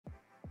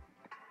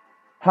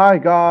Hi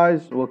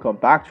guys, welcome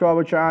back to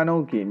our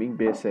channel Gaming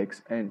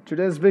Basics. In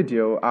today's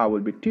video, I will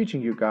be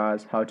teaching you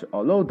guys how to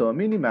allow the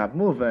minimap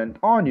movement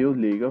on your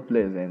League of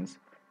Legends.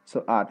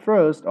 So at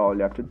first, all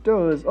you have to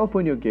do is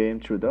open your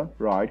game through the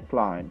right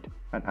client.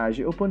 And as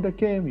you open the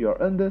game,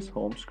 you're in this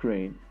home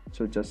screen.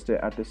 So just stay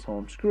at this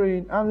home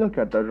screen and look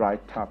at the right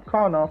top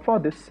corner for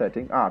this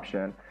setting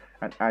option.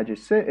 And as you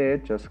see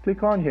it, just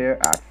click on here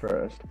at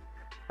first.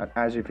 And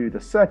as you view the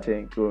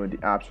setting, go in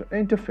the option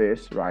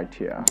interface right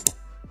here.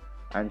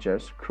 And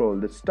just scroll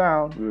this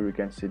down where you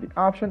can see the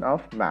option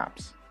of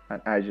maps,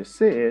 and as you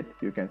see it,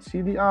 you can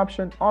see the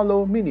option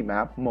Allow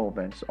Minimap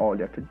Movement. So all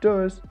you have to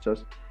do is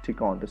just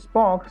tick on this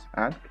box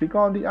and click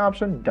on the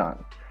option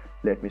Done.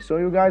 Let me show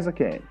you guys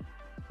again.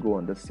 Go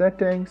on the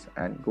settings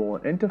and go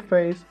on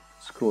interface,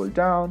 scroll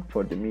down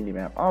for the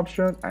minimap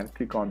option and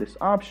click on this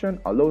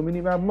option Allow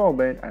Minimap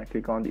Movement and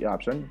click on the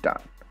option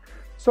Done.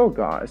 So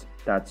guys,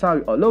 that's how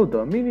you allow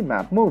the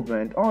minimap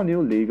movement on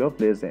your League of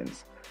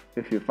Legends.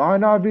 If you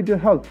find our video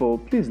helpful,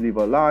 please leave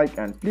a like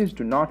and please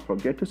do not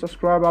forget to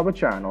subscribe our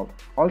channel.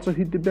 Also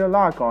hit the bell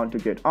icon to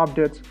get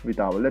updates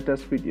with our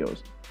latest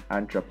videos.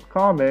 And drop a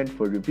comment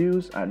for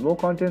reviews and more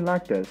content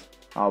like this.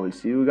 I will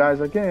see you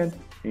guys again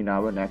in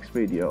our next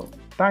video.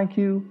 Thank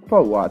you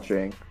for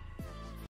watching.